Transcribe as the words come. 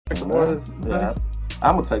Yeah,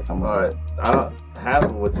 I'm gonna take some. All right, I don't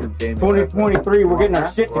have what you gave me. 2023, we're getting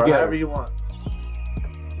our shit Or together. however you want.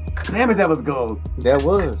 Damn it, that was gold. That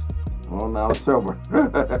was. Oh, now silver.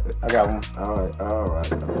 I got one. All right.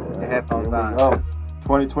 The headphones Here we on. go.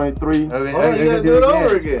 2023. Okay, Oh, you gotta do it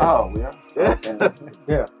over again. Oh, yeah.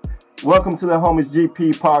 Yeah. Welcome to the Homies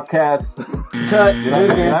GP podcast. Cut. Did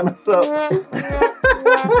I mess up?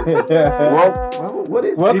 Well, what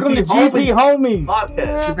is Welcome to GP Homies.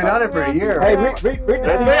 Podcast. You've been on it for a year. Hey, read the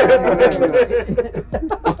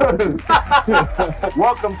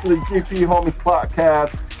Welcome to the GP Homies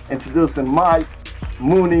podcast. Introducing Mike,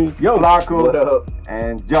 Mooney, Flacco, What up?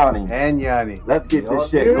 and Johnny. And Yanni. Let's get this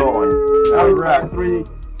shit going. All right, 3,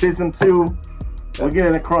 season 2. We're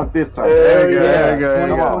getting it crunk this time. There we go. There we go. There we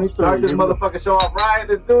Come go. on. Start this motherfucking show off right.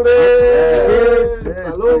 Let's do this.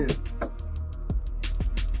 Cheers. Salute.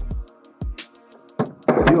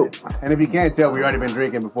 You. And if you can't tell, we already been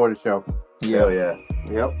drinking before the show. Hell yeah.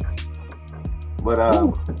 Yep. But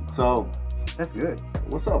so That's good.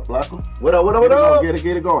 what's up, Flacco? What up? Get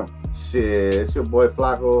it going. Shit, it's your boy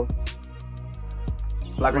Flacco.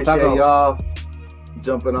 Flacco Appreciate Taco. y'all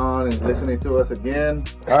jumping on and listening to us again.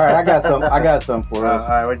 All right, I got some for All us.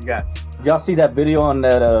 right, what you got? Y'all see that video on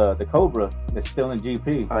that the Cobra that's still in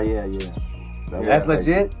GP? Oh yeah. That's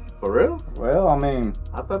legit? For real? Well, I mean,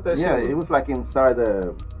 I thought that Yeah, shit it was like inside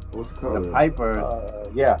the what's it called? The piper.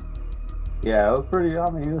 yeah, it was pretty. I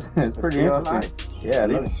mean, it's pretty still interesting. alive. Yeah,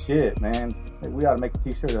 no shit, man. We ought to make a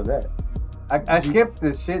T-shirt of that. I skipped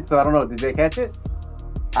this shit, so I don't know. Did they catch it?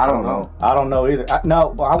 I don't know. I don't know either. I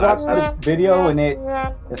watched this video and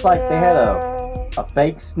it's like they had a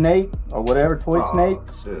fake snake or whatever, toy snake,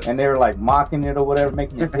 Shit. and they were like mocking it or whatever,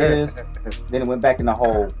 making it piss. Then it went back in the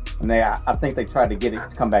hole, and I think they tried to get it to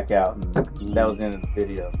come back out, and that was the end of the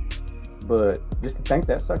video. But just to think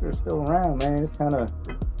that sucker is still around, man, it's kind of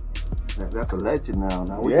That's a legend now.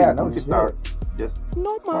 Now we Yeah, can, no we can shit. start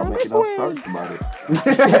making up stories about it.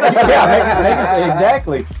 yeah,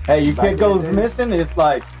 exactly. Hey, your kid goes missing, it's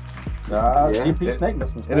like GP snake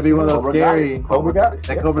missing. It'll be one of those Cobra got scary. it. Cobra got it.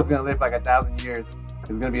 That Cobra's gonna live like 1,000 years. It's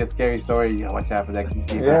gonna be a scary story. You gotta watch out for that.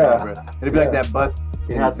 Yeah. Cobra. It'll be like that bus.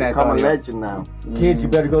 It in has San become a Antonio. legend now. Kids, you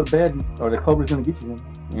better go to bed, or the Cobra's gonna get you.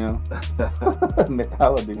 You know,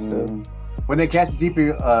 mentality stuff. When they catch the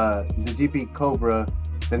GP Cobra,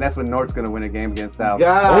 then that's when North's gonna win a game against South.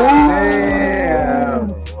 Damn. Damn.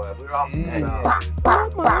 Boy, we're off the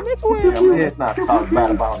Let's not talk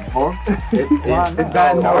bad about it, boy. It's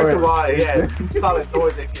bad First North. of all, yeah, you call it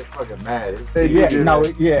noise, they get fucking mad. Yeah, no,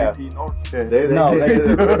 yeah. GP North.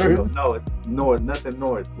 No, it's North, nothing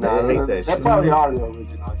North. No, They hate that they shit. probably are the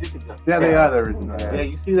original. You can just Yeah, they tell. are the original. Yeah,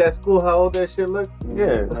 you see that school, how old that shit looks?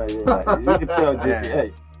 Yeah. You can tell GP. Yeah.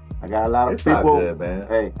 Hey, I got a lot of It's not people. good, man.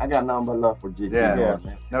 Hey, I got nothing but love for GP Yeah. North,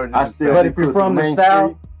 man. No, I still But be if you're pushing from the Main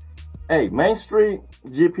South- Street. Hey, Main Street,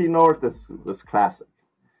 GP North is classic.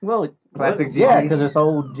 Well, Classic yeah, GP. because it's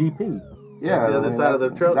old GP. Yeah, the other side of the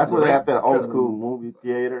trail. That's where they have that old Trail. school movie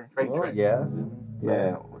theater. Well, yeah,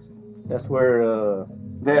 Yeah. that's where.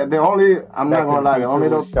 The only, I'm not Back gonna in lie, the the only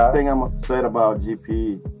future was shot. thing I'm upset about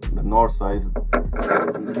GP, the north side, is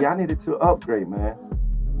y'all needed to upgrade, man.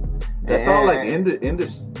 That's all like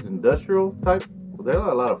industrial type. Well, there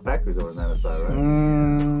are a lot of factories over on that side,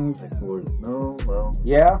 right? Like towards,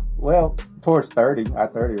 Yeah, well, towards 30,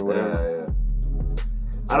 I-30 or whatever. yeah.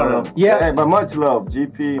 I don't know. Yeah. Hey, but much love,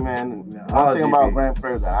 GP, man. I One love thing GP. about Grand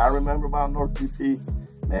Prairie that I remember about North GP,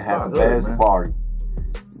 they had Oh, the good, best man. party.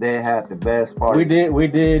 They had the best party. We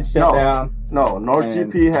did shut down. No, North And-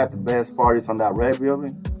 GP had the best parties on that red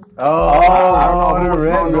building. Oh, I don't know who the was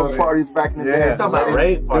Red throwing those Building. parties back in the Yeah. day. It's talking about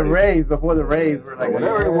raid The parties. Rays, before the Rays were like,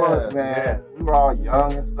 Whatever it was, Yeah. man. We were all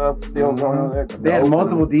young and stuff, still going over there. They had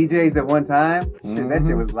multiple DJs at one time. Shit, that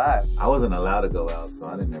shit was live. I wasn't allowed to go out, so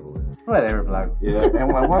I didn't ever win. Whatever, Flacco. Yeah,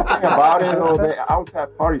 and one thing about it, though, they always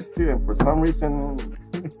had parties too, and for some reason,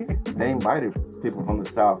 they invited people from the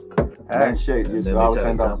south. And that shit used then to they always shut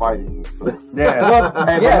end it up down. fighting. Yeah.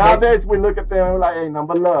 Hey, but nowadays we look at them and we're like, hey,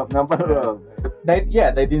 number love.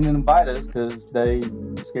 They didn't invite us because they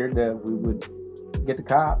scared that we would get the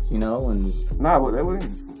cops, you know, and Nah, but they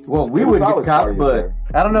wouldn't. well, we There would was get the always cops, parties but there.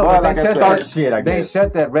 I don't know. Well, but like they I shut said, start that, shit, I they guess.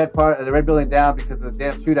 shut that red Red Building down because of the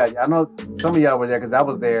damn shootout. I know some of y'all were there because I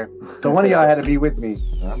was there. So one of y'all had to be with me.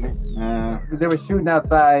 They were shooting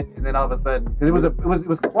outside, and then all of a sudden, because it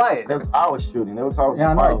was quiet. There was always shooting. There was always Yeah,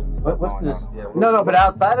 I know. fights and stuff What's going this? on. Yeah, No, but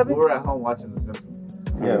outside of we it. were at home watching The Simpsons.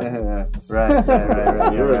 Yeah.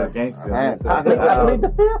 Right. You were right. a gangster. Man, I plead the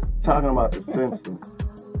fifth. talking about The Simpsons.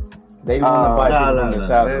 They wouldn't invite people from the no.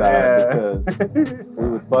 south side Yeah. because we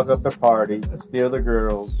would fuck up the party, steal the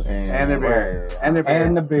girls, And the beer. And the beer.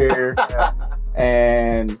 and the beer,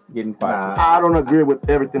 and getting fired. I don't agree with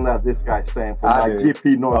everything that this guy's saying for I my do.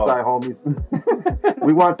 GP Northside homies.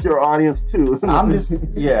 We want your audience too. I'm just,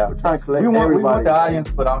 yeah. We're trying to collect We want everybody. the audience,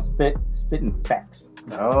 but I'm spitting facts.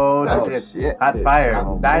 Oh, Oh, that's it. shit. Hot fire.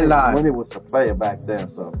 Oh, Nylon. Winnie was a player back then,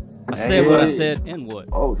 so. I said what I Hey. said and what.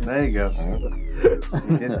 Oh, There you go. He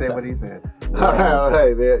didn't say what he said. All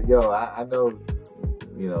right, man. Yo, I know,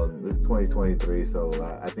 you know, this 2023, so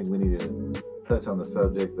I think we need to touch on the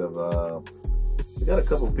subject of, we got a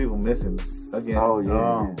couple of people missing again. Oh,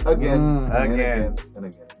 yeah. Again. Mm. And Again. And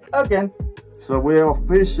again. Again. So we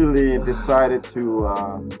officially decided to,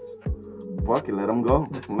 fuck it, let them go.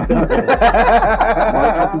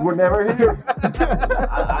 Motherfuckers were never here.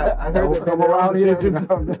 I They heard will that come around here.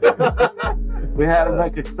 decisions. We had to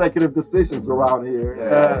make executive decisions around here.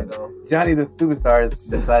 Yeah, you know. Johnny the Superstar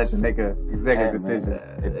decided to make an executive Hey, man.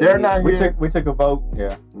 decision. If they're not We here, took a vote.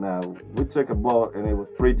 Yeah. no, we took a vote and it was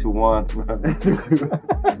 3-1.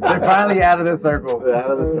 They're finally out of the circle.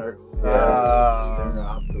 Out of the circle.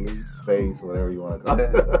 Uh, Obsolete space, whatever you want to call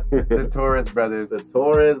it. the Torres brothers. The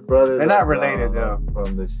Torres brothers. They're not are related, gone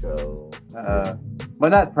from the show. But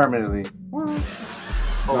not permanently. I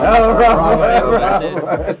Oh, said what I bro. said.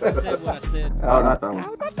 I said what I said. Oh, not that one.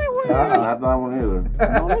 Not that one either.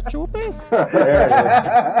 No le chupes. There it is.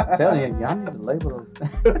 I'm telling you, y'all need to label those.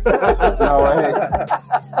 No,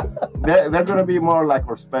 hey, they're going to be more like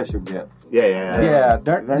our special guests. Yeah. Yeah,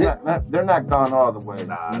 They're not gone all the way.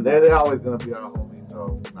 Nah, they're always gonna be our homies.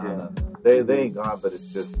 So Yeah. they ain't gone, but it's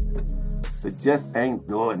just They just ain't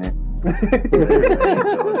doing it.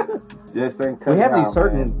 Just ain't we cutting have these out,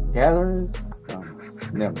 certain man. gatherings.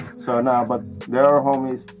 Never. So now, but they're our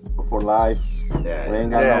homies for life. We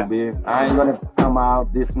ain't got Yeah. no beef. I ain't gonna come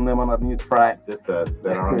out dissing them on a new track. just us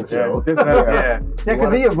that are on the Yeah, show. yeah.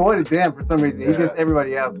 Because he avoided them for some reason. He dissed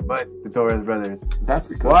everybody else but the Torres brothers. That's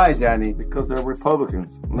because Why, Johnny? because they're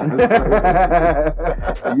Republicans.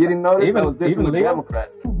 You didn't notice I was dissing even the Leo?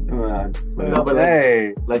 Democrats. No, but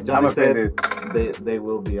Hey, like I'm Johnny said, offended. they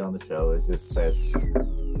will be on the show. It's just that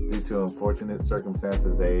due to unfortunate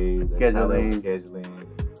circumstances, they scheduling.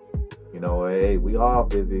 You know, hey, we all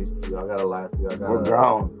busy. We all got a life. We all got We're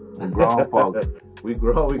grown. We're grown folks. We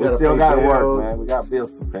grow. We We gotta still pay got to bills. work, man. We got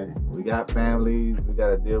bills to pay. We got families. We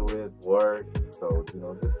got to deal with work. So you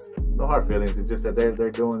know, just no hard feelings. It's just that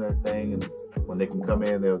they're doing their thing, and when they can come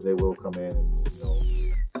in, they will come in and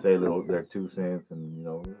say their 2 cents, and you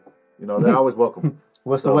know they're always welcome.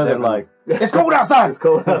 What's the So weather definitely- like? It's cold outside. It's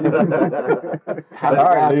cold outside. How's All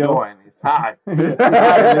right, the gas Leo. going? It's high. But,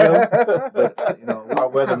 you know, Our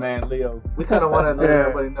weatherman Leo. we kind of want to let Yeah.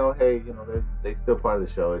 everybody know, hey, you know, they still part of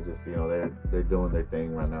the show. It's just they're doing their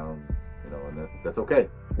thing right now, and that's okay.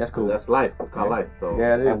 That's cool. That's life. It's called life. So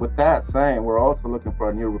Yeah, it And is. with that saying, we're also looking for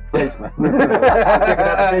a new replacement.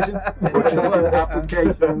 applications. We're taking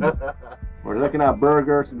applications. We're looking at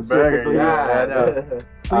burgers specifically. yeah. I know.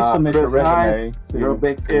 Please submit your Chris resume. Nice, you're a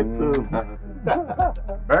big kid too.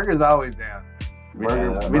 Burger's always down. We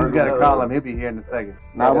just gotta call him. He'll be here in a second.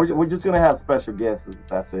 Now we're just gonna have special guests.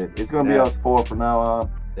 That's it. It's gonna be Yeah. us 4 from now on,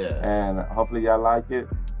 Yeah. and hopefully y'all like it.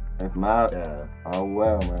 If not, Yeah. oh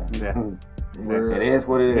well, man. Yeah. It is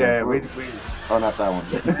what it is. Yeah, we Oh, not that one.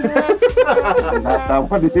 Not that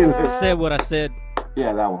one I either. said what I said.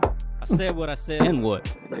 Yeah, that one. I said what I said and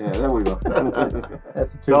what. Yeah, there we go.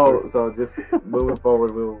 That's a two. So just moving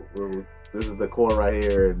forward, we'll this is the core right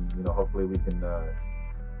here, and hopefully we can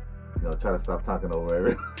try to stop talking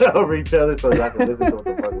over over each other so y'all can listen to what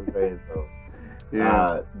the fuck we're saying. So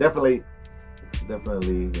yeah. definitely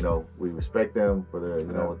we respect them for their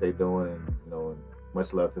what they're doing, and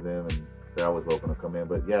much love to them, and they're always welcome to come in.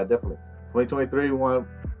 But yeah, definitely 2023 we want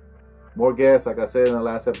more guests, like I said in the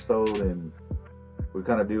last episode, and we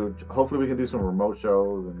kind of hopefully we can do some remote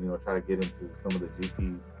shows and try to get into some of the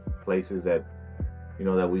GP places that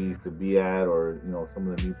that we used to be at, or some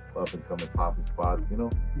of the new up and coming popping spots.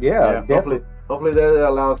 Yeah, definitely. Hopefully that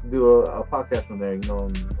allows us to do a podcast from there. And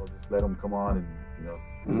just let them come on and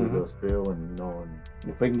do a little spill, and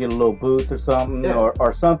If we can get a little booth or something, Yeah.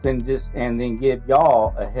 or something, and then give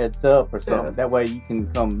y'all a heads up or something. Yeah. That way you can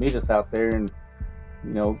come meet us out there and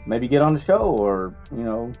maybe get on the show, or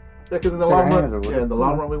because in the Shake long hands or run, whatever. in the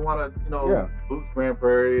long run, we want to Yeah. boost Grand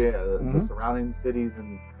Prairie, the Mhm. surrounding cities,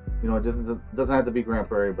 and it doesn't have to be Grand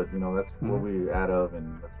Prairie, but that's where we're out of,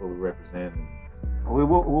 and that's what we represent. And, we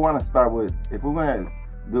want to start with, if we're going to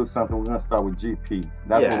do something, we're going to start with GP.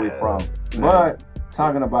 That's where we're from. But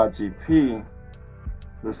talking about GP,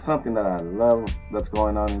 there's something that I love that's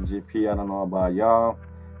going on in GP. I don't know about y'all.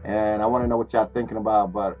 and I want to know what y'all thinking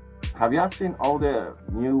about. But have y'all seen all the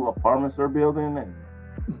new apartments they're building and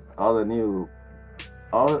all the new,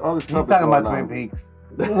 all the He's stuff? talking about that's Twin going on? Peaks.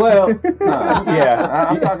 Well, Yeah,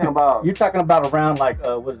 I'm talking about. You're talking about around like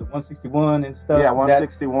what is it, 161 and stuff. Yeah,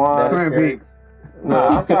 161. that- Twin Peaks. No,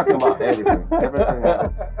 I'm talking about everything. Everything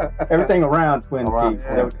else. Everything around Twin Around Peaks.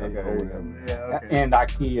 Twin That was- Peaks, Yeah, okay. And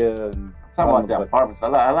IKEA. And Talking all about the the- apartments.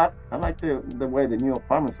 I like the way the new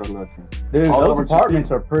apartments are looking. Dude, all those over apartments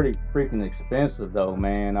Chicago. are pretty freaking expensive, though,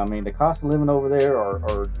 man. I mean, the cost of living over there,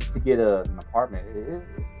 or just to get an apartment,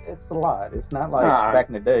 it's a lot. It's not like Nah, back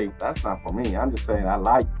in the day. That's not for me. I'm just saying I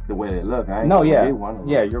like the way they look. I ain't No, gonna yeah, get one of them.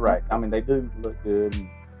 yeah, you're right. I mean, they do look good. And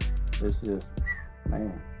it's just,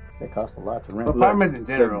 man, they cost a lot to rent. Apartments in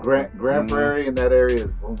The general. Grand Mhm. Prairie in that area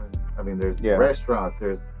is booming. I mean, there's Yeah. restaurants,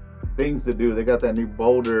 there's things to do. They got that new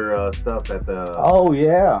Boulder stuff at the Oh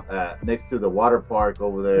yeah, next to the water park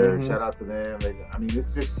over there. Mhm. Shout out to them. I mean,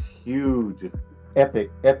 it's just huge. Epic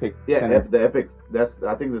Yeah, Center. the Epic.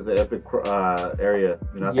 I think there's an Epic area.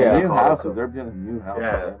 You know, I think Yeah. they New call it houses. so. They're building new houses.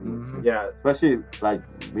 Yeah. everywhere, Mhm. too. Yeah, Especially like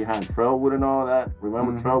behind Trailwood and all that.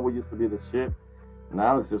 Remember Mhm. Trailwood used to be the shit.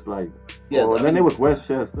 Now it's just like, yeah. well, I then mean, it was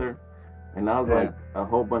Westchester, and now it's Yeah. like a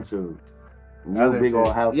whole bunch of new Other big shit.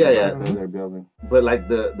 old houses Yeah, right yeah. there they're building. but like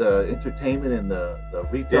the entertainment and the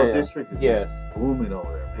retail Yeah. district is Yes. just booming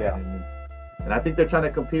over there, man. Yeah. And I think they're trying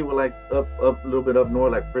to compete with like up a little bit up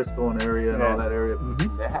north, like Frisco and area and Yeah. all that area.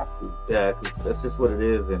 Mhm. They have to. Yeah, 'cause that's just what it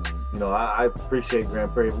is. And you know, I appreciate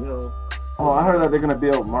Grand Prairie. You know, Oh, I heard that they're gonna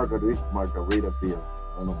build Margaritaville.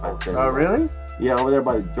 I don't know if I said Oh, it. really? Yeah, over there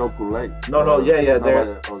by Joku Lake. No, yeah. No, They're,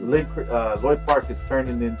 by the- Lloyd Park is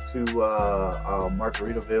turning into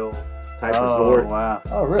Margaritaville type Oh, resort. wow.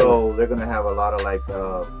 Oh really? So they're gonna have a lot of like,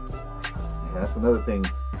 yeah, that's another thing,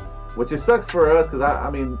 which it sucks for us because I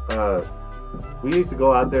mean, we used to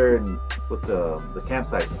go out there and with the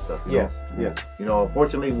campsites and stuff. You Yes, know? yes. You know,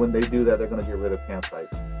 unfortunately, when they do that, they're gonna get rid of campsites.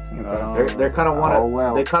 Oh. They're kind of wanna. Oh,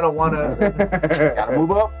 well. They kind of wanna. Gotta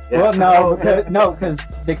move up. Yeah. Well, no, because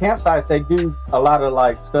the campsites, they do a lot of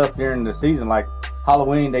like stuff during the season, like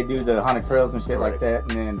Halloween. They do the haunted trails and shit like that,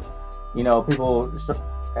 and then you know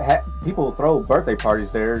people throw birthday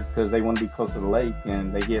parties there because they want to be close to the lake,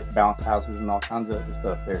 and they get bounce houses and all kinds of other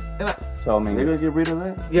stuff there. So I They're mean, gonna get rid of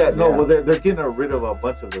that. Yeah, no, Yeah. well, they're getting rid of a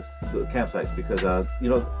bunch of the campsites because, you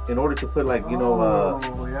know, in order to put like, you know, Oh,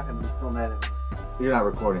 y'all can be so mad at me. you're not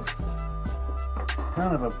recording.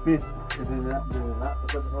 Son of a bitch. Is it not the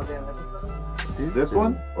whole damn episode? This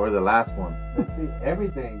one or the last one? Let's see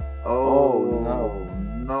everything. Oh,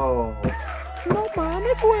 no. well,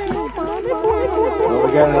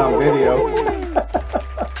 we got it on video.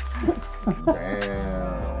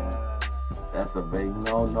 Damn. That's a big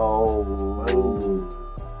no.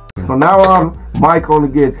 From now on, Mike only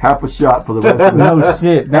gets half a shot for the rest of the No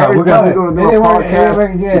shit. No, Every we're time gonna. we go to do a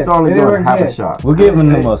podcast, it's only doing half a shot. We're giving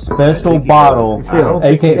them a special bottle,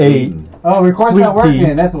 aka Oh, record's Sweet not working.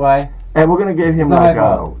 tea. That's why. And we're gonna give him No, like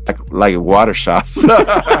no. like water shots.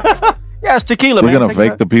 Yeah, it's tequila, We're man. gonna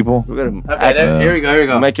fake the people. We're gonna Okay, here we go. Here we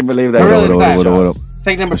go. make him believe that. What he's up, doing what up, what up? shots.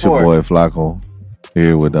 Take number It's your 4. boy Flacco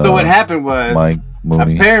here with So what happened was Mike,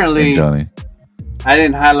 Mooney, apparently- and Johnny. I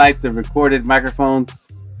didn't highlight the recorded microphones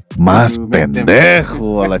Más You make them-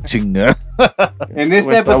 pendejo a la chinga. in this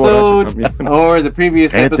Me está borracho episode también. or the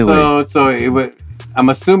previous Cállate, güey. episode. So it would. I'm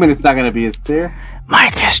assuming it's not going to be as clear.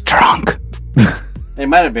 Mike is drunk. It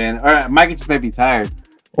might have been, or Mike just may be tired.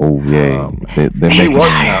 Oh yeah, they He make works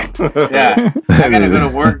now. Yeah, I gotta go to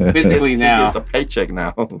work physically He now. gets a paycheck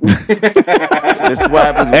now. This is what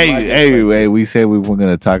happens. when Mike gets paid. Hey, we said we weren't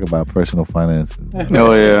gonna talk about personal finances.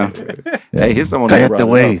 oh yeah. Hey, here's someone. that Cállate,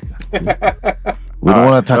 brought it güey. up. We don't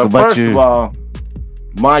want to talk about First you. of all,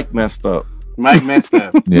 Mike messed up. Mike messed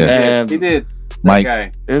up. Yeah, And He did. Mike.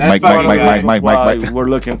 That guy. it's Mike, one of Mike, the Mike, reasons Mike, why Mike. we're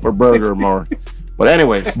looking for burger more. But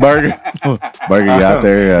anyways, Burger, you out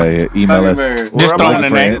there? Email us. Hummingbird. Just we're throwing about a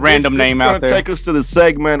to- name- this- random this name is out gonna there. Take us to the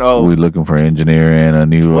segment of We're looking for an engineer and a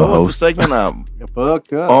new what was the host. segment of?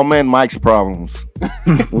 Fuck up. All Man Mike's Problems.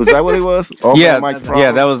 Was that what it was? All Yeah, Man Mike's Problems.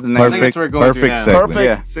 yeah, that was the name. I think that's where we're going Perfect to now. segment. Perfect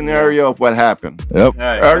Yeah. scenario of what happened. Yep. All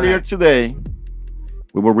right, Earlier today,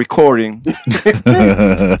 we were recording Two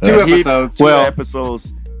He- episodes. two Well, episode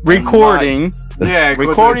Recording, Yeah,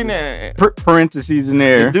 recording. parentheses in The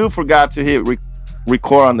there. dude forgot to hit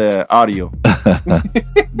record on the audio.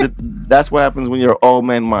 That's what happens when you're Old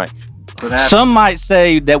Man Mike. Some might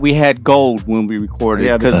say that we had gold when we recorded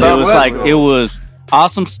Yeah, the because it stuff was was like gold. it was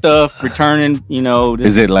awesome stuff. Returning, you know,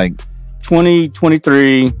 Is it like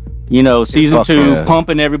 2023. You know, season Fuck 2, yeah.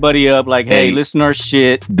 pumping everybody up. Like, hey, Hey. listen to our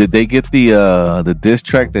shit. did they get the diss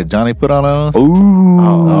track that Johnny put on us? Oh,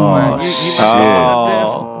 Oh, man. You shit. must have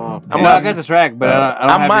this. I got the track, but I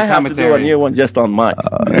don't have might the have to do a commentary. new one just on Mike.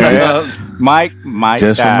 Mike might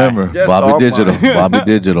Just die. remember, Just Bobby all Digital. mine. Bobby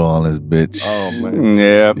Digital on this bitch. Oh man,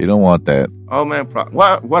 Yeah. You don't want that. old man.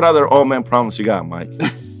 What other old man problems you got, Mike?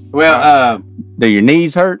 Well, Do your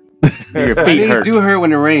knees hurt? Do your my feet knees hurt? do hurt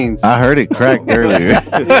when it rains. I heard it cracked earlier.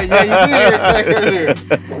 Yeah, you did hear it crack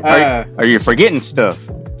earlier. Are you forgetting stuff?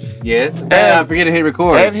 Yes. I forget to hit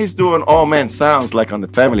record. And he's doing old man sounds like on the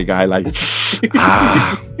Family Guy, like What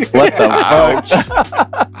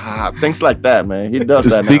the fuck? things like that, man. He does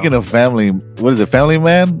that. Speaking of family, what is it? Family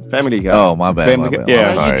Man? Family Guy. Oh, my bad. Family my Guy, bad. yeah.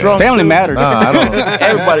 I'm sorry. You drunk Family too? matters. No, I don't.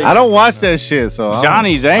 Everybody. I don't watch that shit. So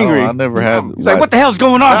Johnny's angry. I never had. He's like, what the hell's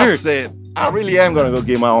going on here? That's it. I really am gonna go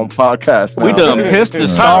get my own podcast. Now. We done pissed the I'm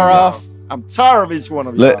star tired off. I'm tired of each one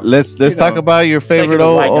of you. Let's talk about your favorite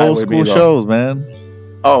the white guy old with school me, though. shows, man.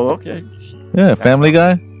 Oh, okay. Yeah, Family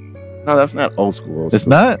Guy. No, that's not old school. It's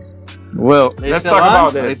not. Well, Let's talk about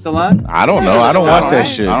Are they this. still on? I don't know. Yeah, I don't it's watch not that right.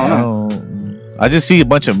 shit. I I don't don't. I just see a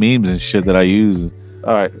bunch of memes and shit that I use.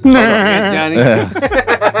 All right. Yes, Johnny.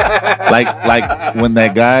 like when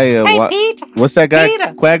that guy. What's that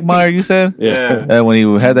guy? Quagmire. You said. Yeah. When he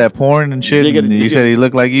had that porn and shit, Giggity, and you giggity. said he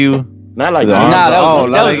looked like you. Not like Nah, that. that Oh,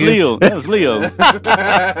 was, not that like was you. Leo. That was Leo.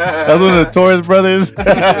 That was one of the Torres brothers. My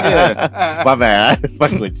bad. I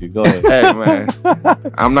fuck with you. Go ahead. Hey, man.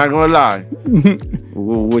 I'm not gonna lie.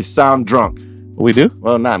 We sound drunk. We do?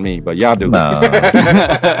 Well, not me, but y'all do. No.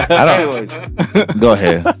 I don't. Anyways, Go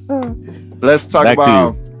ahead. let's talk Back to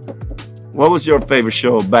about what was your favorite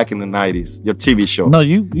show back in the 90s? Your TV show. No,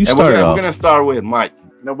 you And started we're off. gonna start with Mike.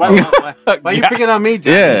 No, why are you picking on me,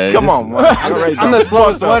 Johnny? Yeah. Come on, Mike. I'm the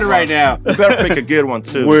slowest one right now. You better pick a good one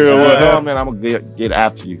too. Man, I'm gonna get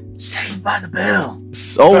after you.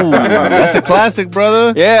 Oh, that's a classic,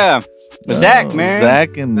 brother. Yeah. Zach, man.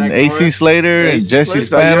 Zach and Zach AC Morris. Slater and AC Jesse Slater.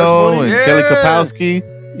 Spano Yes, and Mooney. Kelly Yeah. Kapowski.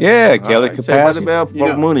 Yeah, Kelly All right, Saved by the Kapowski. Bell for You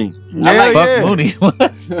know- Mooney. Yeah, Fuck yeah. Mooney. What?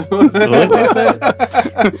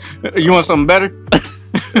 You want something better?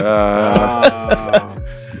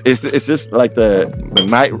 Is this like the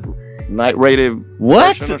night rated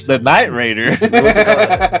What? version or The something? Night Raider.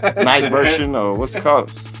 night version or what's it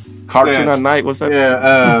called? Cartoon Yeah. at night. What's that?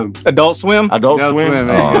 Yeah, Adult Swim? Adult Adult Swim. Swim,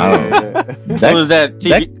 Oh, I don't What That- was that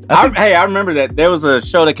TV? I think- I remember that. There was a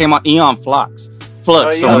show that came on Eon Flux.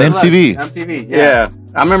 Oh, So, On MTV. MTV, yeah.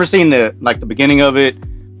 I remember seeing the beginning of it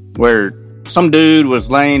where some dude was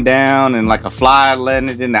laying down and like a fly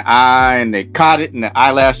landed in the eye and they caught it in the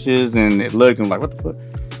eyelashes and it looked and like, what the fuck?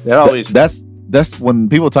 That always. That's when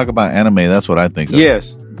people talk about anime. That's what I think of.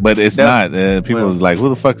 Yes. But it's That- not. People well- was like, "Who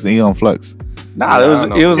the fuck is Eon Flux?" Nah, No,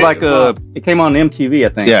 it was no. like it came on MTV, I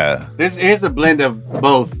think. Yeah. Here's a blend of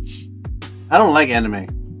both. I don't like anime.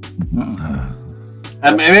 I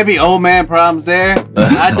mean, maybe old man problems there.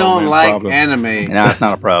 I Old don't man like problems. anime. No, it's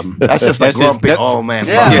not a problem. That's just a That's grumpy that- old man.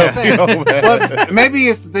 Yeah, problem. I'm saying. But maybe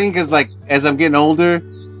it's the thing because, like, as I'm getting older,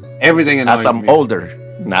 everything annoys As I'm me. older.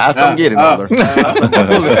 Nah, as I'm getting Oh. older. As I'm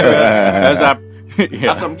older. As I,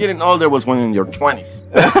 yeah. As I'm getting older was when in your 20s.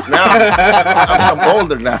 Now, I'm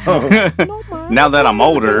older now. Now that I'm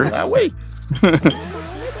older, Now, wait.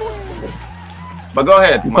 But go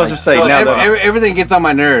ahead. supposed to Mike. say So now that I'm, everything gets on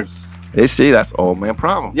my nerves. They see that's old man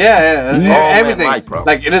problem. Yeah, man, everything. my problem.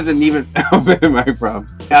 Like, it doesn't even my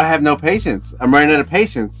problems. I have no patience. I'm running out of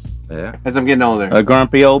patience Yeah. as I'm getting older. a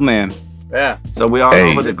grumpy old man. Yeah. So we all Hey.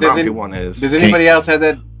 know what the Does grumpy it- one is. Does anybody else have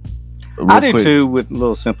that? I Real do quick. too with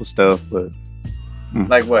little simple stuff, but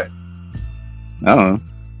Like what? I don't know.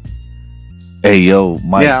 Hey, yo,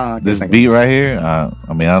 Mike. Yeah, I can this think of beat right here.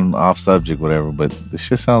 I mean, I'm off subject, whatever, but this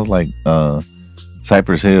shit sounds like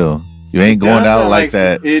Cypress Hill. You ain't going Does out sound like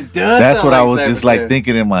that. It does. That's sound what I like was that, just but like yeah.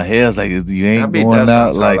 thinking in my head. It's like you That ain't beat going does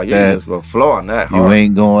out sound like you that. just go flow on that. You hard.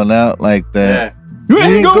 ain't going out like that. Yeah. You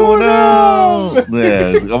ain't going out.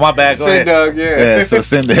 Yeah. Oh, my bad. Go Say, ahead. dog, yeah. Yeah. So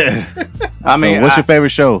send that. I mean, so what's your favorite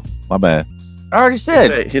show? My bad. I already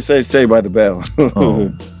said. He said Saved by the Bell.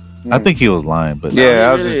 Oh, I think he was lying, but Yeah, he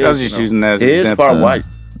I was really just, I was is, just you using that. He is example. part white.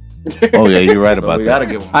 oh yeah, you're right So about we that. gotta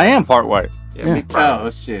give him. I am part white. Yeah, big part. Oh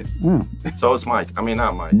shit. So it's Mike. I mean,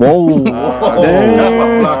 not Mike. Whoa. That's what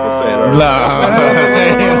Flocka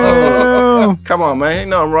said. Nah. Come on, man. Ain't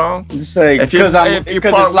nothing wrong. You say If you- because I'm if you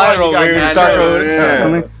because part it's lighter white, you over here. got It's darker that. over there. Yeah.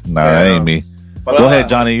 I mean, Nah, that ain't me. But Go ahead,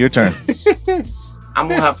 Johnny. Your turn. I'm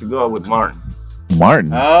gonna have to go with Martin.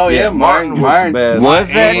 Martin. Oh yeah, Martin was the best.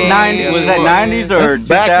 was that Hey, 90s? Was that 90s or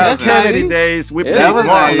Back in 2000s? the 90 days, we Yeah, played that was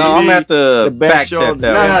Martin. No, I'm at the the best fact show check of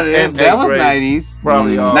that. the No, And that was grade. 90s.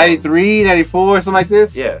 Probably all. 93, 94, something like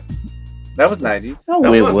this. Yeah. That was 90s. No,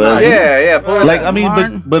 That it was was. nice. Yeah, pull it Like up. I mean,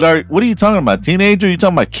 Martin. but what are you talking about? Teenager? You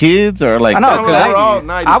talking about kids or like? I know, Some of 'cause them were all 90s.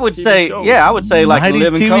 90s I would TV say, shows. yeah, I would say like 90s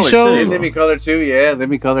Living TV Color shows? too. And Living Color too. Yeah,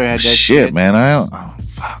 Living Color had that Shit, man. I don't. Oh,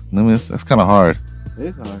 fuck. I mean, that's kind of hard.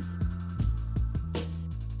 It's hard.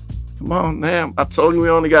 Come on, man. I told you we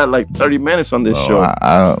only got like 30 minutes on this Oh, show.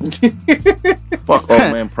 I Fuck old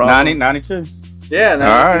man problem. 92. Yeah, no,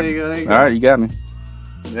 All right. there you go, there you All go. right, you got me.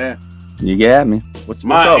 Yeah. You got me. What's up,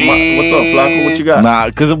 what's up, Flacco? What you got? nah,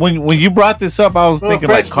 because when you brought this up, I was Well, thinking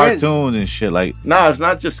Fresh like Prince. cartoons and shit. Like, Nah, it's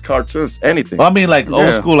not just cartoons. Anything. well, I mean, like old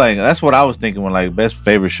Yeah. school. Like that's what I was thinking when like best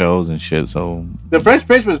favorite shows and shit. So The Fresh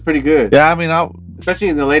Prince was pretty good, yeah, I mean, especially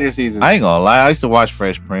in the later seasons. I ain't gonna lie. I used to watch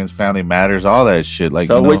Fresh Prince, Family Matters, all that shit. Like,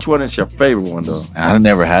 So you know, which one is your favorite one though? I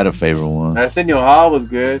never had a favorite one. Arsenio Hall was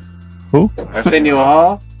good. Who? Arsenio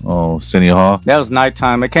Hall. Oh, Cindy Hall, That was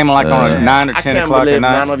nighttime. It came on like on Yeah. 9 or I 10 can't o'clock believe at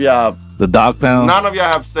night. none of y'all the Dog Pound.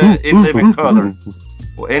 have said In Living Color.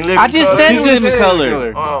 Well, In Living I just Color. said You Living just-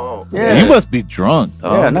 Color. Oh, Yeah. You must be drunk.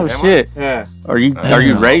 Dog. Yeah, no Am I? shit. Yeah. Are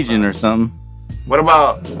you raging or something? what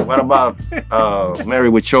about Married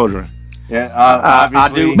with Children? Yeah. I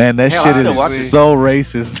Obviously. do. Man, that Hell, shit I still watch is it. so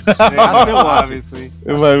racist. I still watch it. Obviously.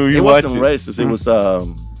 It you watch wasn't it. racist. It was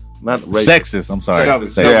not racist. Sexist. I'm sorry.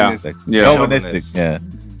 Sexist. Yeah. Sexist. Yeah. Chauvinistic. Yeah.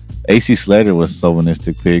 AC Slater was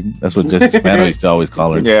chauvinistic pig. That's what Jessica Spano used to always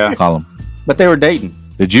call her. Yeah. Call him. But they were dating.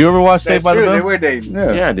 Did you ever watch That's Saved by true. the They Bell? were dating.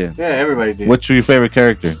 Yeah. Yeah, I did. Yeah, everybody did. What's your favorite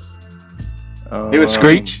character? It was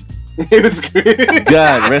Screech. It was Screech.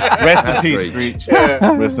 God, rest in That's peace, Screech. Screech.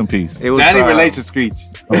 Yeah. Rest in peace. It was Johnny relates to Screech.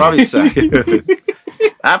 probably Sack.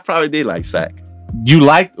 I probably did like Sack. You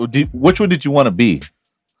liked? Which one did you want to be?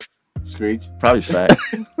 Screech. Probably Sack.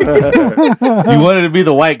 You wanted to be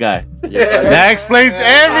the white guy. Yes, I did. That explains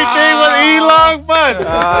everything with Elon Musk.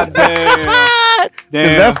 Ah, damn.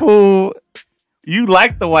 Because that fool, you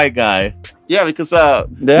like the white guy. Yeah, because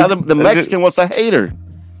the Mexican was a hater.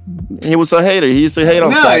 He was a hater. He used to hate on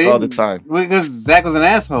No, Sack he- all the time. Because Zach was an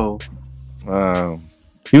asshole.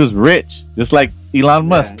 He was rich, just like Elon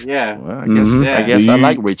Musk. Yeah. Well, I guess Mhm. I guess Do I you-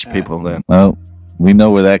 like rich people then. Well, we know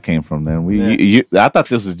where that came from. Then Yeah. I thought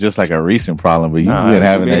this was just like a recent problem, but you've Nah, been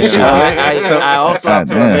having that it's shit. been- I also have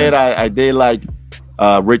to God damn. admit I did like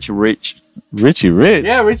Rich. Richie Rich.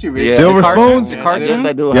 Yeah, Richie Rich. Yeah, Silver the Spoons? cartoon. Cartoon? Yes,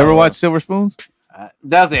 I do. You ever watch Silver Spoons?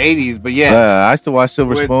 That was the 80s, but yeah. I used to watch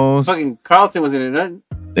Silver With Spoons. Fucking Carlton was in it, nothing?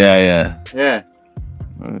 Yeah. Yeah.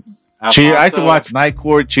 Cheers. I used to Alfonso. watch Night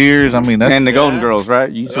Court. Cheers. I mean, that's And the Golden Yeah. Girls, right?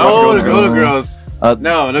 You used to watch Oh, the Golden Golden Girls. Girls.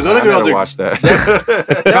 No, the I Golden Girls never are. watched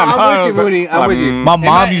that. No, I'm with you, Mooney. I'm with you. My mom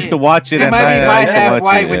might- used to watch it It at might night. be I my used to half watch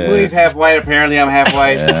white, it, but yeah. Mooney's half white. Apparently, I'm half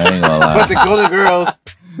white. Yeah, I ain't gonna lie. But the Golden Girls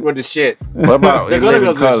were the shit. What about The In Golden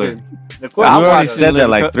Living Girls were the Color? shit. Of You course. I already watched said In that Living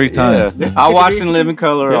like Co- 3 times. Yeah. I watched In Living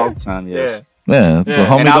Color all the time, Yeah. yes. Yeah, that's Yeah. what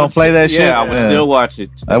homie And I don't would play that yeah, shit. I would Yeah. still watch it.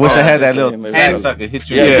 I wish I had that Yeah, little yeah, sack yeah. so I could hit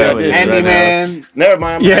you. Yeah, with yeah, it. yeah. Handyman. Never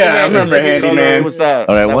mind. Yeah, I Anyway, remember In Living Color, Handyman. It was that.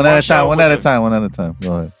 All right, that one at a show time. One with at a the- time. One at a time.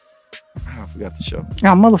 Go ahead. I forgot the show.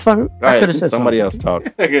 Yeah, motherfucker. All I could have right, said somebody else talk.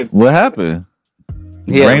 What happened?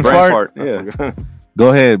 Yeah, Brain fart? Yeah. Go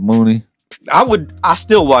ahead, Mooney. I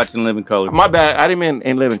still watch In Living Color. My bad. I didn't mean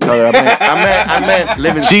In Living Color. I meant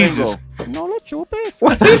Living Jesus. Single.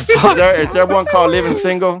 What the fuck? Is there one called Living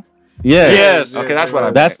Single? Yeah. Yes. Okay, that's what I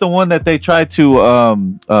That's the one that they tried to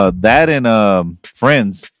that and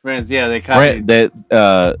Friends. Friends, yeah, they Friend,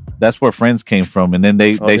 copied. that's where Friends came from, and then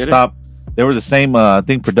they Oh, did it? stopped. They were the same, I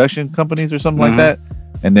think, production companies or something Mhm. like that.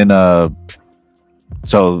 And then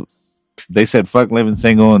so they said fuck Living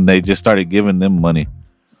Single, and they just started giving them money.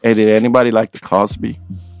 Hey, did anybody like the Cosby?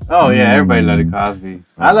 Oh, yeah, everybody loved the Cosby.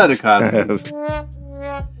 I love the Cosby.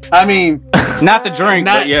 I mean, Not the drink,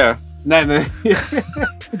 Not- but yeah. not,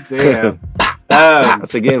 damn.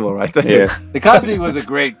 That's a good one right there. Yeah. The Cosby was a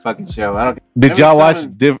great fucking show. I don't Did Every y'all watch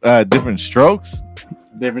time- Different Strokes?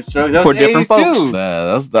 different strokes. That For was the different 80s folks.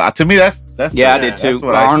 too. That's to me that's Yeah, I the- did too. That's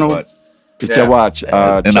what I used to Arnold. watch. Did Yeah. you watch?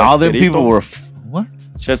 And all them Chespirito? people were what?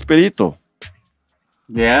 Chespirito.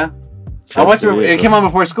 Yeah. I watched it. It came on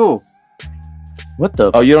before school. What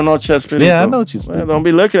the? Oh, you don't know Chespirito? Yeah, I know Chespirito. Well, don't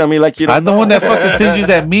be looking at me like you don't I'm the know. one that fucking sends you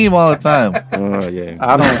that meme all the time. Oh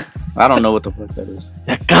yeah. I don't know what the fuck that is.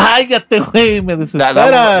 Cállate, güey, me That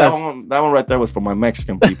desesperas. one right there was for my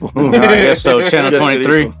Mexican people. I guess so. Channel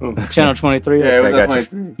 23. Chespirito. Channel 23. Yeah, it was Okay, on got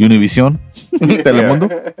 23. Univision, Telemundo.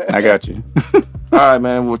 you. I got you. All right,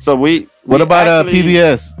 man. So What about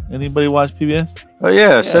PBS? Anybody watch PBS? Oh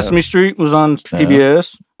yeah, Sesame Street was on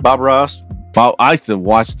PBS. Bob Ross. Bob, I used to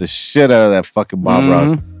watch the shit out of that fucking Bob Mhm.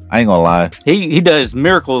 Ross. I ain't gonna lie. He does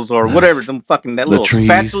miracles or whatever. Them fucking that The little trees.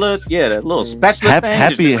 spatula. Yeah, that little spatula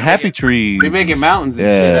thing. Happy trees. We making mountains and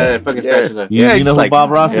Yeah. shit. That fucking Yeah. spatula. You, Yeah, you know it's who like-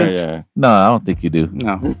 Bob Ross Yeah, is? yeah. No, I don't think you do.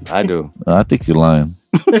 No. I do. I think you're lying.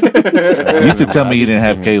 You used to tell me you didn't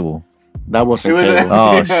have cable. That wasn't It was cable.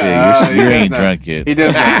 Oh shit, you he ain't does drunk yet. He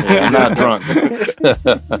does that. Yeah, I'm not drunk.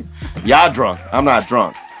 Y'all drunk. I'm not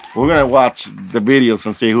drunk. We're gonna watch the videos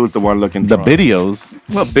and see who's the one looking The drunk. videos.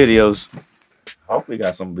 What videos? Hope we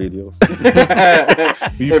got some videos.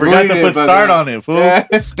 You forgot to put start on it, fool.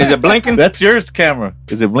 Is it blinking? That's yours camera.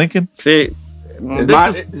 Is it blinking? See, Is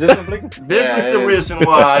this this one blinking? this Yeah, is it the is. reason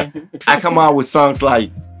why I come out with songs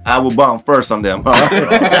like "I Will Bomb First" on them.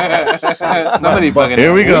 Somebody fucking.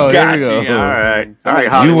 Here we go. Got Here we you. go. All right. You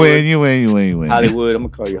Hollywood. win. You win. You win. You win. Hollywood. I'm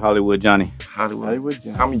gonna call you Hollywood Johnny. Hollywood.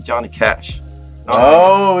 Call me Johnny Cash. No,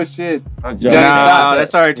 Oh shit! not Johnny Nah, Stock.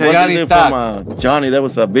 that's already taken. What's Johnny his name Stock. from Johnny? That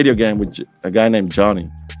was a video game with a guy named Johnny.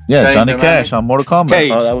 Yeah, Johnny Johnny Mnemonic. Cash on Mortal Kombat.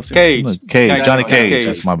 Cage. Oh, that was him. Cage. Look, Cage. Johnny Cage. Cage.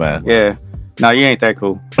 That's my bad. Yeah. No, you ain't that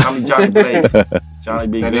cool. Call me Johnny Blaze. Johnny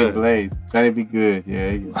be Johnny good. Blaze. Johnny be good. Yeah.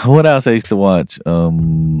 There you go. What else I used to watch?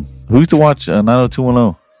 Who used to watch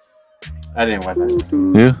 90210? I didn't watch that.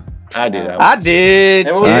 You? I did. I did.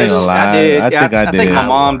 Hey, what was I ain't gonna lie. I did. I think I I think did. my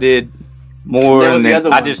mom did more, There was and the then other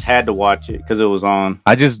I one. just had to watch it because it was on.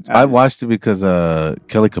 I watched it because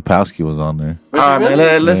Kelly Kapowski was on there. All right,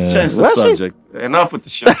 man. Let's Yeah. change the Was she? subject. Enough with the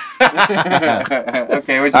show.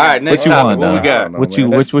 Okay. What you All right, next you topic. want, What we Don? got? What you-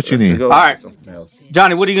 what you need? Go All to right. something else.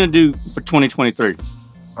 Johnny, what are you gonna do for 2023? Oh,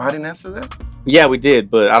 I didn't answer that. Yeah, we did,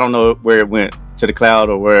 but I don't know where it went to the cloud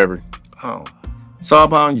or wherever. Oh, it's all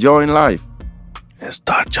about enjoying life. It's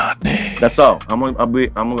not Johnny. That's all. I'm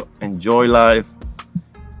gonna enjoy life.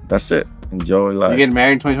 That's it. Enjoy You life. getting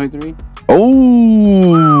married in 2023?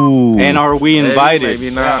 Oh. And are we invited?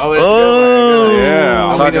 Maybe not. Oh, Yeah.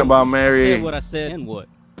 I'm talking about Mary. Said what I said and what?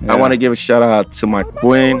 I want to give a shout out to my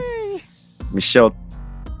queen, Michelle.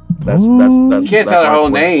 That's You that's. can't that's tell her my whole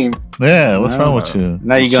queen. name. Yeah, what's wrong with you?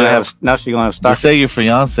 Now you're gonna have. Now she's gonna have stock. Just say your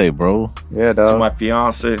fiance, bro. Yeah, To dog. my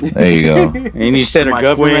fiance. There you go. And you said her my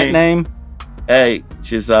government queen. name. Hey,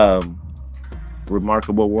 she's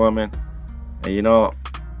remarkable woman, and you know,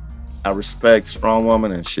 I respect strong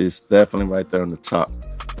woman, and she's definitely right there on the top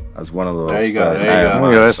as one of those. There you go, that there I you go.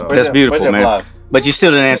 admire, Yeah, that's- so. that's beautiful, man. But you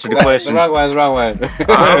still didn't answer the question. The wrong one. The wrong one. I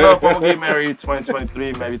don't know if I'm gonna get married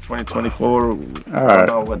 2023, maybe 2024. I don't right.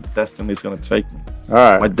 know what destiny's gonna take me. All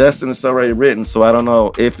right. My destiny's already written, so I don't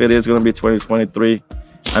know if it is gonna be 2023.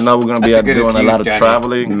 I know we're gonna be That's a good doing a excuse, lot of Johnny.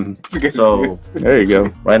 traveling. So There you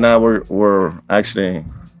go. right now we're actually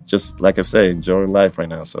just like I say, enjoying life right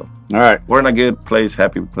now. So All right. we're in a good place,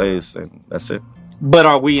 happy place, and that's it. But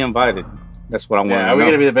are we invited? That's what I want. Yeah, are we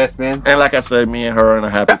gonna be the best man? And like I said, me and her in a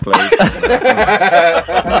happy place. All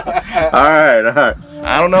right. All right.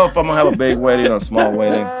 I don't know if I'm gonna have a big wedding or a small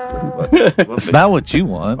wedding, but we'll It's see. not what you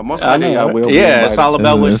want. But most likely I will. be Yeah, it's invited. all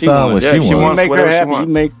about what It's she all wants. what Yeah, she she wants. wants Make her whatever she happy.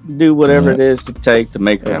 wants. You do whatever Yeah. it is to take to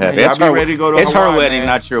make her Yeah, happy. man, It's I'll her, be ready to go to it's her Hawaii, wedding, man.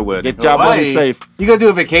 not your wedding. Get your body Hawaii. safe. You gonna do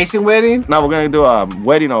a vacation wedding? Now we're gonna do a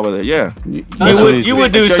wedding over there. Yeah. You That's what would it you is.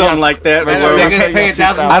 would do Sure, something yes. like that. Man, but sure, we're- yes. They're gonna pay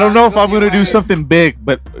 $1,000. I don't know if I'm gonna do something big,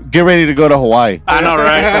 but get ready to go to Hawaii. I know,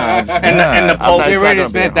 right? and the I'm Pope, not- Get ready to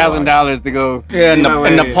It's not spend gonna be $1,000 to go. yeah, and see the, my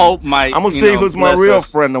and the wedding. Pope might. I'm gonna you see know, who's my bless real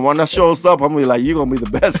us. friend. The one that shows up, I'm gonna be like, you're gonna be the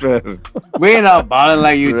best friend. We ain't all balling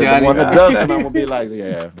like you, The Johnny. one that doesn't, I'm gonna be like,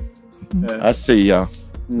 yeah. I see y'all,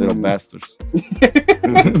 little bastards.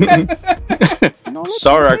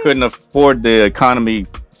 Sorry, I couldn't afford the economy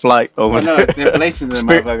flight over Oh, no, there. it's inflation in the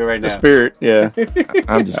Spirit- motherfucker right The now. Spirit, yeah,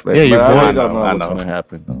 I'm just Yeah, you're but I really born. don't know I what's know. gonna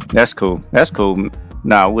happen. that's cool. That's cool.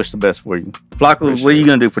 Nah, I wish the best for you, Flocko. What are Appreciate you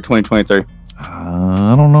gonna do for 2023?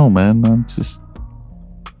 I don't know, man. I'm just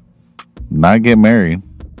not get married.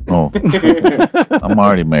 Oh, I'm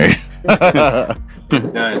already married.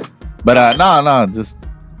 Done. But no, just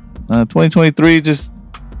 2023, just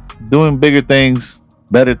doing bigger things,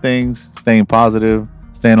 better things, staying positive,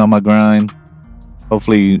 staying on my grind.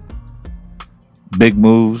 Hopefully, big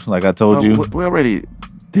moves, like I told you. We already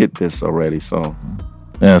did this already, so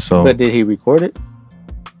Yeah, so But did he record it?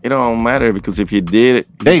 it don't matter because if he did it,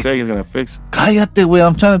 he Hey. said he's gonna fix it. cállate, güey.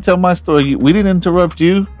 I'm trying to tell my story. We didn't interrupt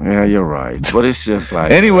you. Yeah, you're right. But it's just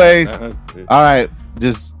like, Anyways, all right,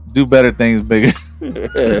 just do better things, bigger,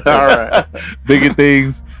 All right. bigger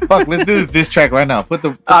things. Fuck, let's do this diss track right now. Put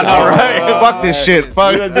the I know, right? Fuck this shit.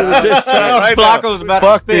 Fuck. We're gonna do the diss track right now. Flocko's about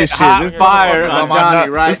Fuck to spit this shit. hot This fire motherfucker's on on my Johnny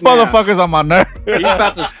nerve. right This now. motherfucker's on my nerve. He's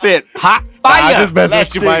about to spit hot Nah, fire. I just messing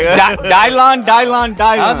with you, Mike. Dylon.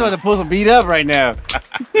 I was about to pull some beat up right now.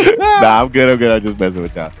 Nah, I'm good. I'm just messing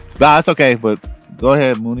with y'all. Nah, it's okay. But go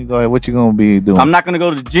ahead, Mooney. Go ahead. What you gonna be doing? I'm not gonna go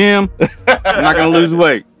to the gym. I'm not gonna lose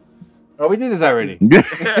weight. Oh, we did this already.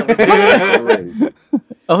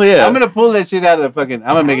 Oh yeah. I'm gonna pull that shit out of the fucking. I'm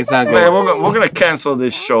gonna make it sound good. Man, we're gonna cancel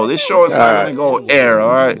this show. This show is not gonna go air.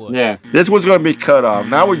 All right. Yeah. This was gonna be cut off.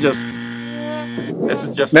 Now we're just. This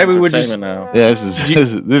is just Maybe we're entertainment just- now. Yeah, this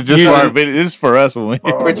is just for our video. This is for us when we.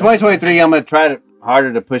 For 2023, I'm gonna try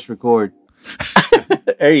harder to push record.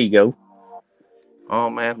 There you go. Oh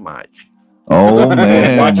man, Mike. Oh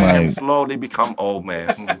man, Watching him Mike. slowly become old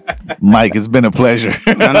man. Mike, it's been a pleasure.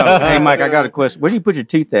 I know. Hey, Mike, I got a question. Where do you put your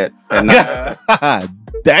teeth at night?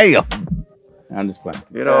 Damn. I'm just playing.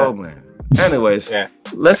 Get old man. Anyways, Yeah.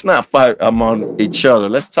 let's not fight among each other.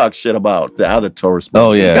 Let's talk shit about the other tourists.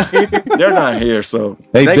 Oh yeah. They're not here, so.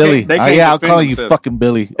 Hey They Billy. can't- they can't Yeah, I'll defend call you themselves. fucking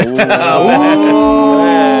Billy.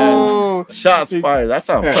 Man. Shots fired. That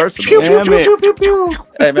sounds personal. Damn it.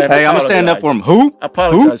 Hey, man, Hey, I'm gonna stand up for him. Who?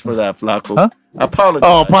 Apologize for that, Flacco. Huh? Apologize.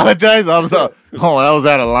 Oh, apologize. I'm sorry. Oh, that was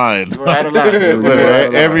out of line. You're out of line, dude. Look, You're out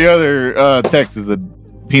of line. every other text is a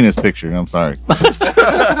penis picture. I'm sorry.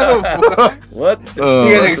 What? You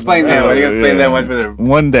gotta explain that one. You gotta explain that one for them.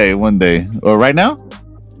 One day. Or right now?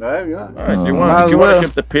 All right, if you Might want as to well.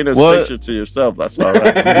 keep the penis What? picture to yourself, that's all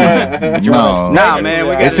right. If you No. wanna explain Nah, it to man, the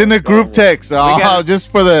we got It's in the group text. gotta- Just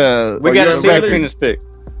for the We Oh, got to you're see ready? the penis pic.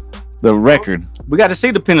 the record. We got to see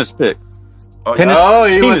the penis pic. Oh, Penis- Oh,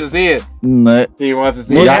 he wants Penis. to see it. Nah. He wants to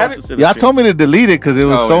see Well, it. yeah, yeah, have Y'all told me to delete it because it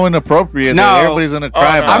was Oh, so inappropriate No. that everybody's gonna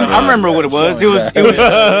cry no, about I it. remember what it was. It was. It was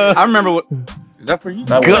I remember what. Is that for you?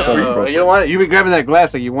 That was so You inappropriate. don't want it. You be grabbing that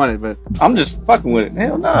glass like you want it, but I'm just fucking with it.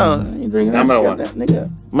 Hell no, I ain't drinking that. I'm gonna shit, want it. that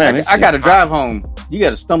nigga. Man, it's I got to drive home. You got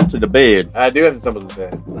to stumble to the bed. I do have to stumble to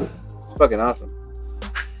that. It's fucking awesome.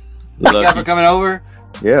 Thank you Lucky. for coming over.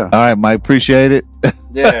 Yeah. All right, Mike, appreciate it.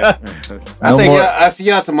 Yeah. No more- I see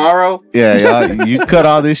y'all tomorrow. Yeah, y'all, you cut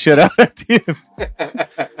all this shit out at the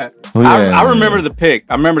end. Oh, yeah. I remember the pic.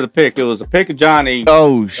 I remember the pic. It was a pic of Johnny,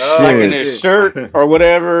 Oh shit! like in his shirt or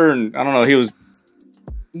whatever, and I don't know. He was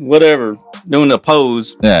whatever doing the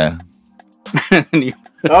pose. Yeah, And he-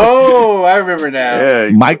 Oh, I remember now. yeah.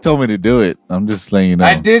 Mike told me to do it. I'm just letting you know.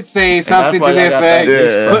 I did say something why to the I got effect,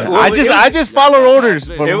 that. Yeah. I just follow orders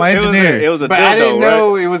from It, my it was engineer. a, it was a but dildo, I didn't right?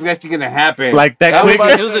 know it was actually gonna happen. Like that I was quick.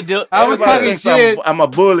 like- It was a dildo. I was Everybody talking thinks shit. I'm a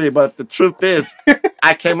bully, but the truth is,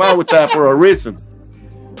 I came out with that for a reason.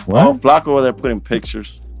 Oh, What? Flacco over there putting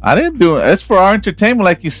pictures. I didn't do it. It's for our entertainment,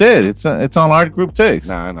 like you said. It's on our group text.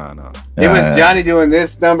 No. It was Johnny doing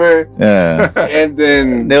this number, Yeah, and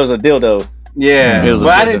then There was a dildo. yeah. It was a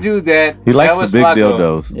But I dildo. didn't do that. he likes That the was big Flacco.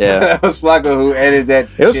 dildos. Yeah. That was Flacco who edited that.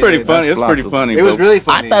 It was shit pretty in. funny. It was pretty Flacco. funny. It was but really I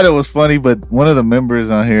funny. thought it was funny, but one of the members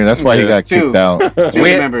on here, that's why he Yeah. got Two. kicked out. Two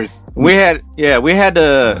We- members. we had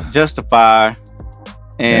to justify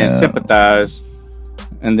and Yeah. sympathize,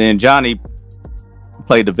 and then Johnny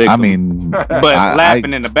played the victim. I mean, but I-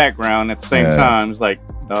 laughing in the background at the same Yeah. time. It's like,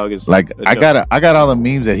 dog, it's like a I joke. got all the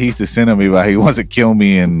memes that he used to send to me about he wants to kill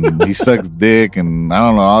me and he sucks dick and I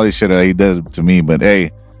don't know all this shit that he does to me. But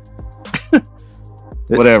hey,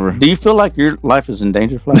 whatever. Do you feel like your life is in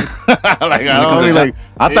danger, Flash? Like I only like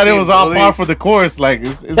I thought it was all par for the course. Like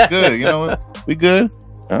it's good. You know what? We good.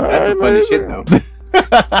 That's some funny shit though.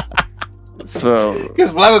 So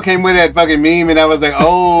Because Flacco came with that fucking meme, and I was like,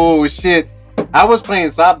 oh shit. I was playing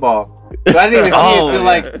softball, so I didn't even see Oh, it till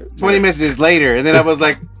like 20 messages later, and then I was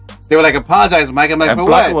like, they were like, apologize, Mike. I'm like, And for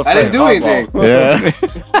Flacco was what? I didn't do playing anything. Yeah,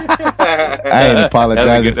 I ain't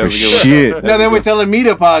apologizing That for was a good one. shit. No, they were telling me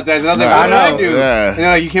to apologize, and I was like, Right. what did I know. do? Yeah. You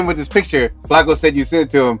know, you came with this picture. Flacco said you sent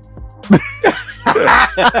it to him.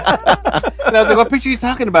 And I was like, what picture are you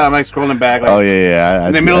talking about? I'm like scrolling back, like, Oh yeah.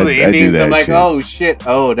 in the middle of the I do endings. that I'm like, shit. oh shit.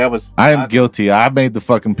 Oh, that was. I am guilty. I made the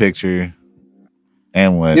fucking picture.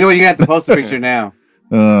 And what? You know what? You got to post the picture now.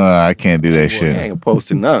 I can't do that I shit. ain't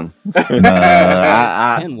posting none.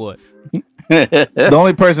 And what? The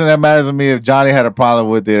only person that matters to me if Johnny had a problem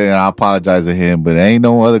with it, and I apologize to him. But ain't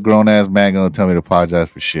no other grown ass man gonna tell me to apologize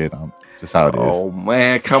for shit. Just how it is. Oh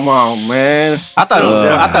man, come on, man. I thought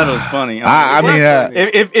it was funny. I mean,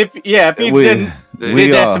 if he we-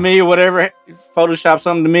 did that to me or whatever, Photoshop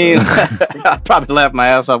something to me, I'd probably laugh my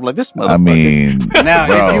ass off like this motherfucker. I mean, Now,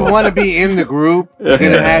 bro. if you want to be in the group, you're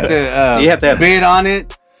gonna have to, You have to have- bid on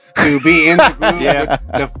it to be in the group. Yeah.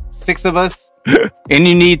 with the 6 of us. And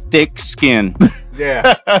you need thick skin.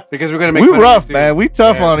 Yeah, because we're gonna make we fun of rough, you too. man. We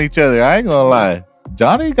tough Yeah. on each other. I ain't gonna lie.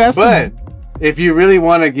 Johnny got But some. if you really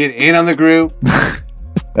want to get in on the group,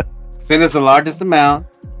 send us the largest amount,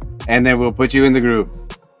 and then we'll put you in the group.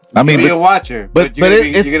 I mean, Be a but, watcher, but you're gonna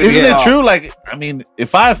be- it's, you're gonna be isn't it involved. true? Like, I mean,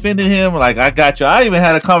 if I offended him, like I got you. I even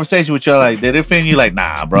had a conversation with y'all. Like, did it offend you? Like,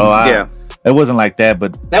 nah, bro. Yeah. It wasn't like that,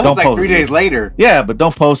 but That was don't like post 3 days later. Yeah, but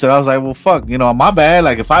don't post it. I was like, well, fuck, my bad.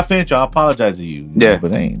 Like, if I offend you, I'll apologize to you. Yeah.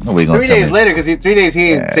 But ain't nobody gonna 3 tell days me. later, because 3 days he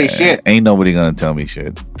didn't say shit. Ain't nobody gonna tell me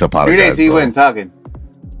shit to apologize. 3 days he bro. wasn't talking.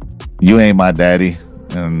 You ain't my daddy,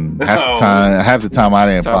 and half the time I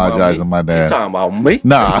didn't apologize to my You dad. talking about me?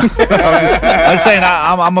 Nah, I'm saying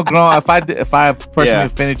I'm a grown. If I personally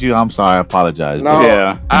offended you, I'm sorry. I apologize. No. But,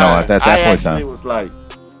 Yeah. at that I point in actually time, was like,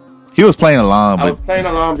 he was playing along, I but was playing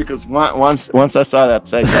along because once I saw that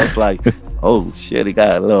text, I was like, oh shit, he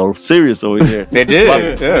got a little serious over here. They did.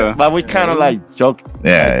 But, Yeah. but we kind of like joked.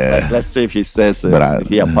 yeah. Like, let's see if he says it. But if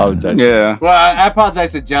he apologizes. Yeah. Well, I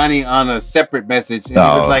apologized to Johnny on a separate message, and he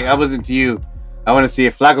was Oh. like, "I wasn't to you. I want to see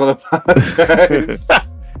if Flacco apologize."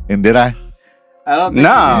 And did I? I don't think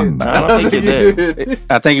Nah. you did. I don't think you did.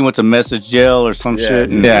 I think he went to message jail or some shit.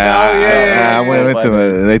 and- Yeah, I went yeah. to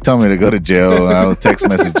it. They told me to go to jail. I was text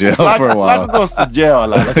message jail for a while. Flacco goes to jail a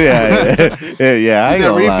lot. yeah. I He's ain't a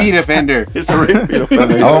gonna lie. repeat offender. It's a repeat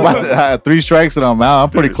offender. I'm about to have 3 strikes and I'm out. I'm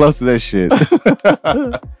pretty close to that shit.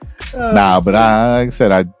 Nah, but like I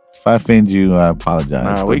said, if I offend you, I apologize.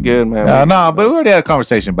 Nah, we good, man. No, but we already had a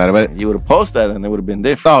conversation about it. But You would have posted that and it would have been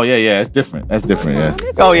different. oh yeah, it's different. That's different.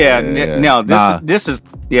 Yeah. Oh yeah. Yeah. No, Nah. this is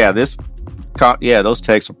those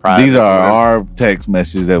texts are private. These are our text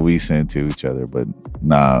messages that we send to each other. But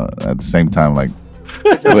nah, at the same time, like,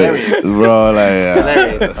 hilarious. bro, like,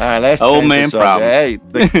 Hilarious. All right, let's Old change man the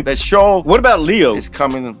subject. problem. Hey, the show What about Leo? is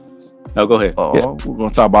coming. Oh, go ahead. Oh, we're gonna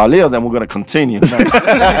talk about Leo, then we're gonna continue. No,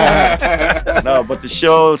 but the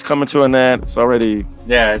show is coming to an end. It's already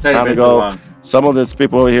Yeah, it's time already to been too go. long. Some of these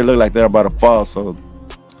people over here look like they're about to fall, so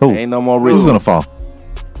Who? ain't no more Who's reason. gonna fall?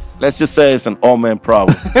 Let's just say it's an old man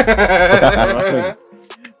problem.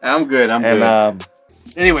 I'm good. I'm And good.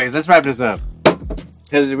 Anyways, let's wrap this up.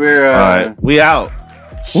 Because we're All right, we out.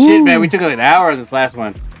 shit, man. We took an hour on this last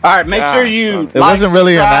one All right, make Yeah. sure you It wasn't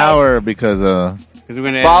really an hour because because we're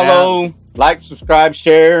gonna follow, like, subscribe,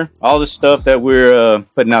 share, all the stuff that we're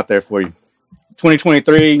putting out there for you.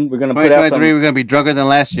 2023, we're gonna put out 2023. We're gonna be drunker than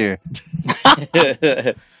last year. some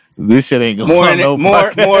this shit ain't going more, on no more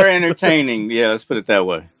podcast. entertaining. Yeah, let's put it that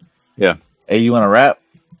way. Hey, you want to rap?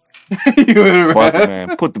 fuck it,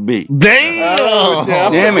 man. Put the beat. Damn! Oh,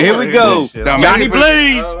 shit. Damn it, here we go. Johnny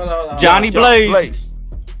Blaze. Johnny Blaze.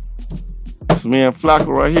 This is me and Flacco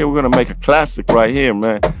right here. We're gonna make a classic right here,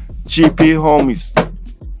 man. GP Homies.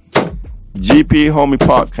 GP Homie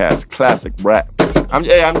Podcast. Classic rap. I'm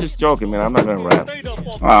just joking, man. I'm not gonna rap.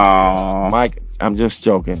 Aw. Mike, I'm just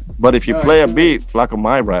joking. But if you play a beat, Flacco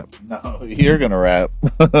might rap. No, you're gonna rap.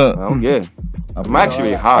 I'm good. I'm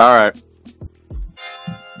actually hot. All right.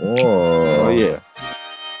 Oh yeah.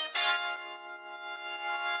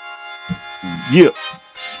 Yeah.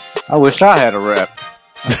 I wish I had a rap.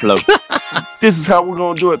 Flow. This is how we're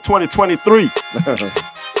gonna do it 2023.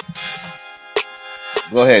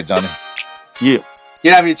 Go ahead, Johnny. Yeah.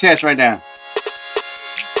 Get out of your chest right now.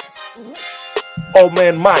 Old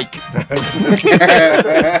man Mike.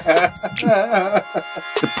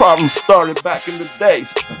 The problem started back in the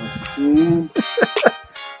days.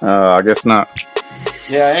 I guess not.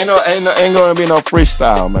 Yeah, ain't gonna be no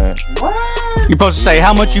freestyle, man. You're supposed to say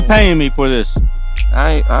how much you paying me for this.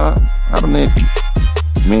 I don't need.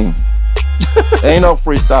 Ain't no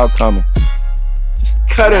freestyle coming. Just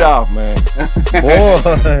cut it off, man.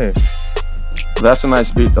 Boy, That's a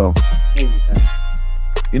nice beat, though.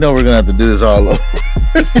 you know we're gonna have to do this all over.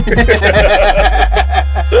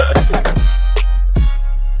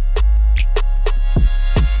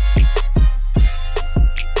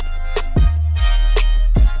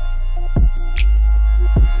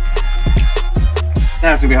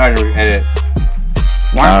 Now it's gonna be hard to edit.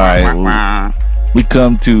 All right, we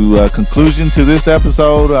come to a conclusion to this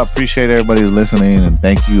episode. I appreciate everybody listening, and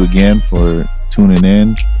thank you again for tuning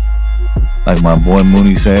in. Like my boy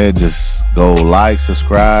Mooney said, just go like,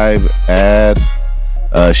 subscribe, add,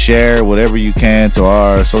 share whatever you can to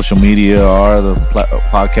our social media or the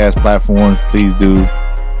podcast platforms. Please do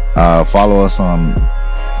follow us on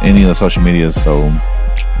any of the social medias. So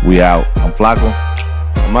we out. I'm Flacco.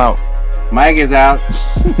 I'm out. Mike is out.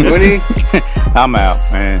 Mooney. I'm out,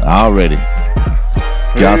 man. Already.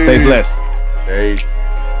 Y'all stay blessed. Hey.